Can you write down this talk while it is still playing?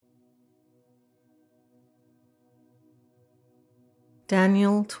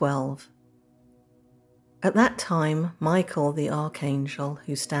Daniel 12. At that time, Michael the archangel,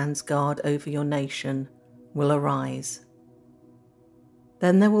 who stands guard over your nation, will arise.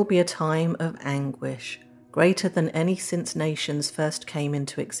 Then there will be a time of anguish, greater than any since nations first came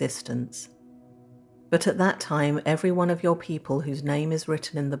into existence. But at that time, every one of your people whose name is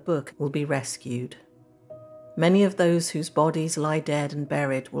written in the book will be rescued. Many of those whose bodies lie dead and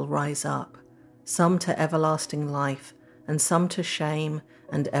buried will rise up, some to everlasting life, and some to shame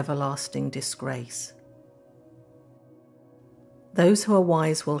and everlasting disgrace. Those who are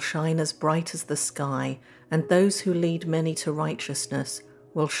wise will shine as bright as the sky, and those who lead many to righteousness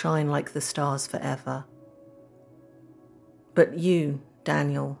will shine like the stars forever. But you,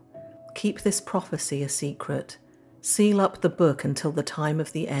 Daniel, keep this prophecy a secret. Seal up the book until the time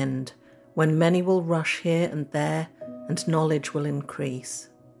of the end, when many will rush here and there, and knowledge will increase.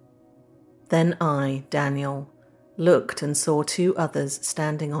 Then I, Daniel, looked and saw two others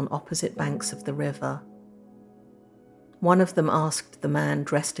standing on opposite banks of the river. One of them asked the man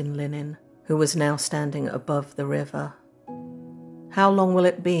dressed in linen, who was now standing above the river, "How long will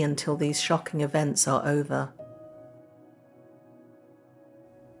it be until these shocking events are over?"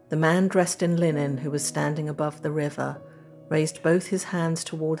 The man dressed in linen, who was standing above the river, raised both his hands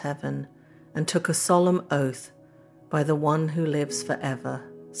toward heaven and took a solemn oath by the one who lives forever,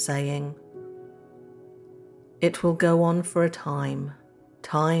 saying, "It will go on for a time,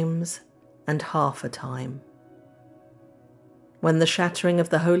 times, and half a time. When the shattering of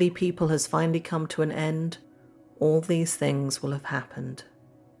the holy people has finally come to an end, all these things will have happened."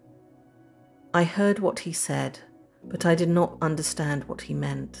 I heard what he said, but I did not understand what he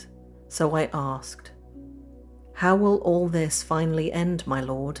meant, so I asked, "How will all this finally end, my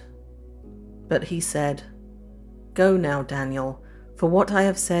lord?" But he said, "Go now, Daniel, for what I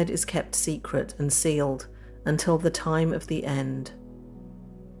have said is kept secret and sealed until the time of the end.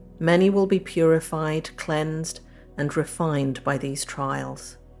 Many will be purified, cleansed, and refined by these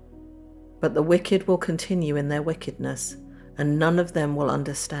trials. But the wicked will continue in their wickedness, and none of them will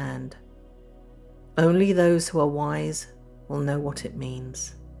understand. Only those who are wise will know what it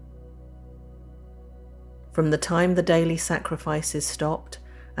means. From the time the daily sacrifice is stopped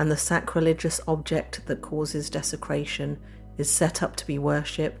and the sacrilegious object that causes desecration is set up to be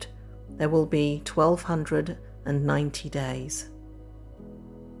worshipped, there will be 1290 days.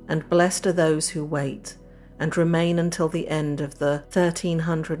 And blessed are those who wait and remain until the end of the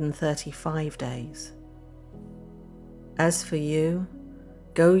 1335 days. As for you,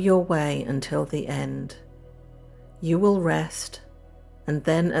 go your way until the end. You will rest, and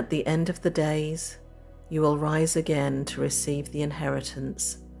then at the end of the days, you will rise again to receive the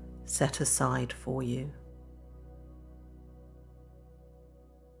inheritance set aside for you."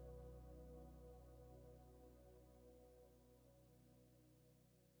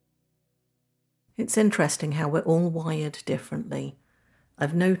 It's interesting how we're all wired differently.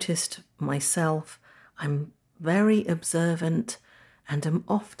 I've noticed myself, I'm very observant and am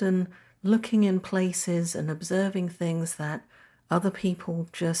often looking in places and observing things that other people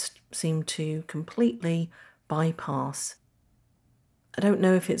just seem to completely bypass. I don't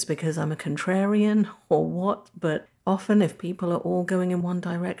know if it's because I'm a contrarian or what, but often if people are all going in one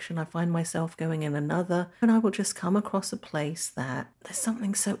direction, I find myself going in another, and I will just come across a place that there's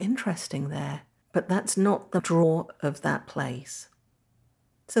something so interesting there. But that's not the draw of that place.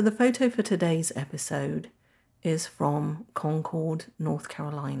 So the photo for today's episode is from Concord, North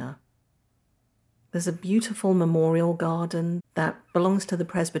Carolina. There's a beautiful memorial garden that belongs to the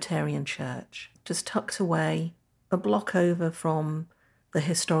Presbyterian Church, just tucked away a block over from the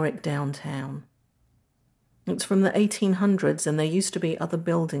historic downtown. It's from the 1800s, and there used to be other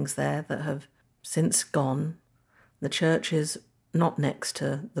buildings there that have since gone. The church is not next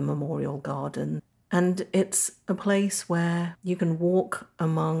to the memorial garden, and it's a place where you can walk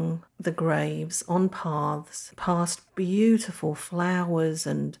among the graves on paths past beautiful flowers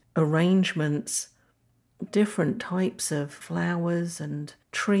and arrangements, different types of flowers and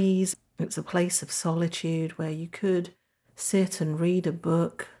trees. It's a place of solitude where you could sit and read a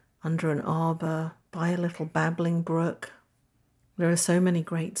book under an arbor by a little babbling brook. There are so many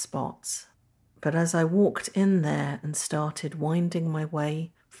great spots. But as I walked in there and started winding my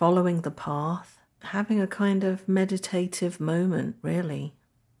way, following the path, having a kind of meditative moment, really.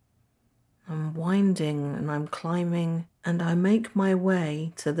 I'm winding and I'm climbing, and I make my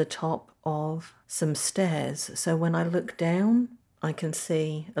way to the top of some stairs. So when I look down, I can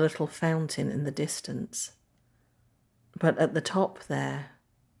see a little fountain in the distance. But at the top there,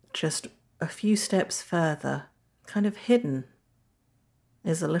 just a few steps further, kind of hidden,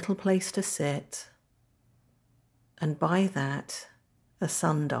 is a little place to sit, and by that a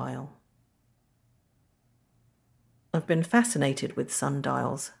sundial. I've been fascinated with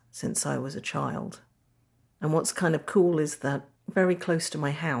sundials since I was a child. And what's kind of cool is that very close to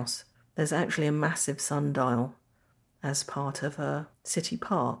my house, there's actually a massive sundial as part of a city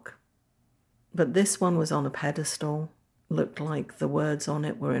park. But this one was on a pedestal, looked like the words on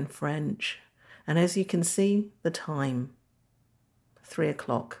it were in French. And as you can see, the time, 3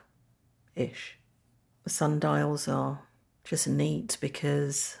 o'clock-ish. The sundials are just neat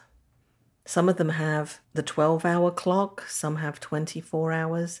because some of them have the 12-hour clock, some have 24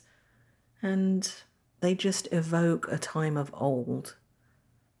 hours, and they just evoke a time of old.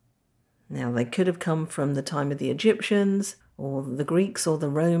 Now, they could have come from the time of the Egyptians, or the Greeks, or the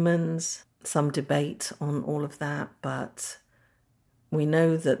Romans. Some debate on all of that, but we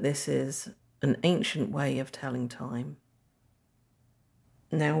know that this is an ancient way of telling time.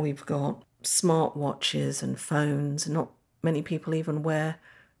 Now we've got smartwatches and phones. Not many people even wear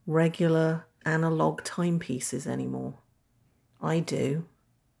regular analog timepieces anymore. I do.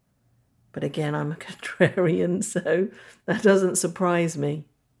 But again, I'm a contrarian, so that doesn't surprise me.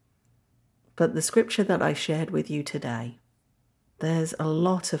 But the scripture that I shared with you today, there's a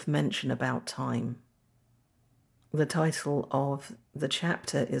lot of mention about time. The title of the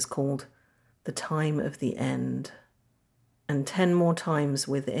chapter is called The Time of the End. And 10 more times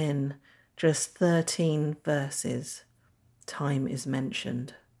within just 13 verses, time is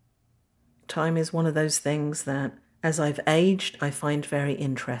mentioned. Time is one of those things that, as I've aged, I find very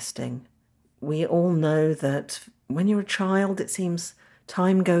interesting. We all know that when you're a child, it seems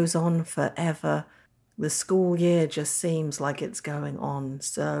time goes on forever. The school year just seems like it's going on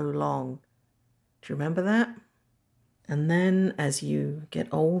so long. Do you remember that? And then as you get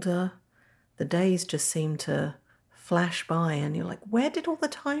older, the days just seem to flash by and you're like, where did all the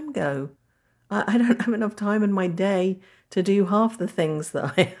time go? I don't have enough time in my day to do half the things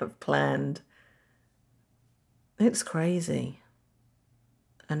that I have planned. It's crazy.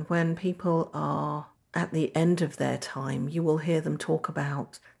 And when people are at the end of their time, you will hear them talk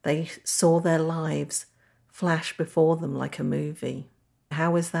about they saw their lives flash before them like a movie.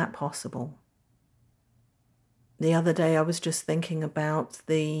 How is that possible? The other day I was just thinking about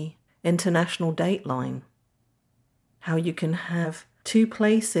the international dateline. How you can have 2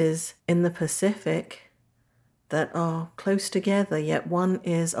 places in the Pacific that are close together, yet one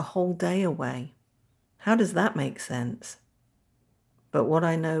is a whole day away. How does that make sense? But what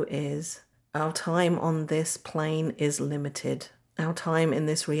I know is our time on this plane is limited. Our time in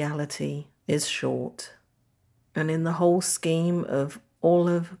this reality is short. And in the whole scheme of all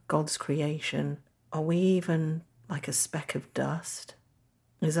of God's creation, are we even like a speck of dust?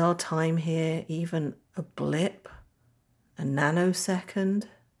 Is our time here even a blip? A nanosecond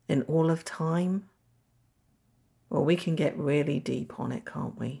in all of time? Well, we can get really deep on it,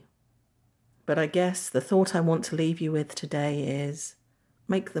 can't we? But I guess the thought I want to leave you with today is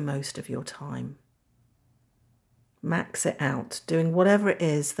make the most of your time. Max it out, doing whatever it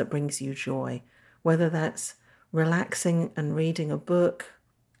is that brings you joy, whether that's relaxing and reading a book,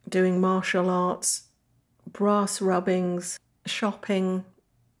 doing martial arts, brass rubbings, shopping,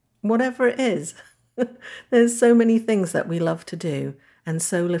 whatever it is. There's so many things that we love to do and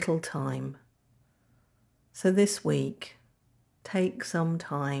so little time. So this week, take some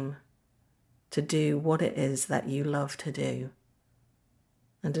time to do what it is that you love to do.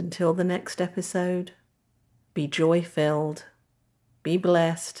 And until the next episode, be joy-filled, be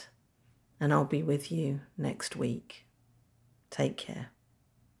blessed, and I'll be with you next week. Take care.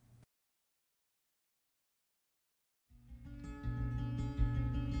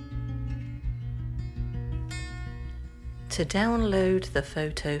 To download the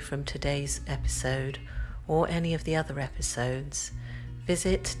photo from today's episode or any of the other episodes,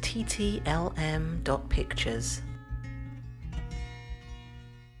 visit ttlm.pictures.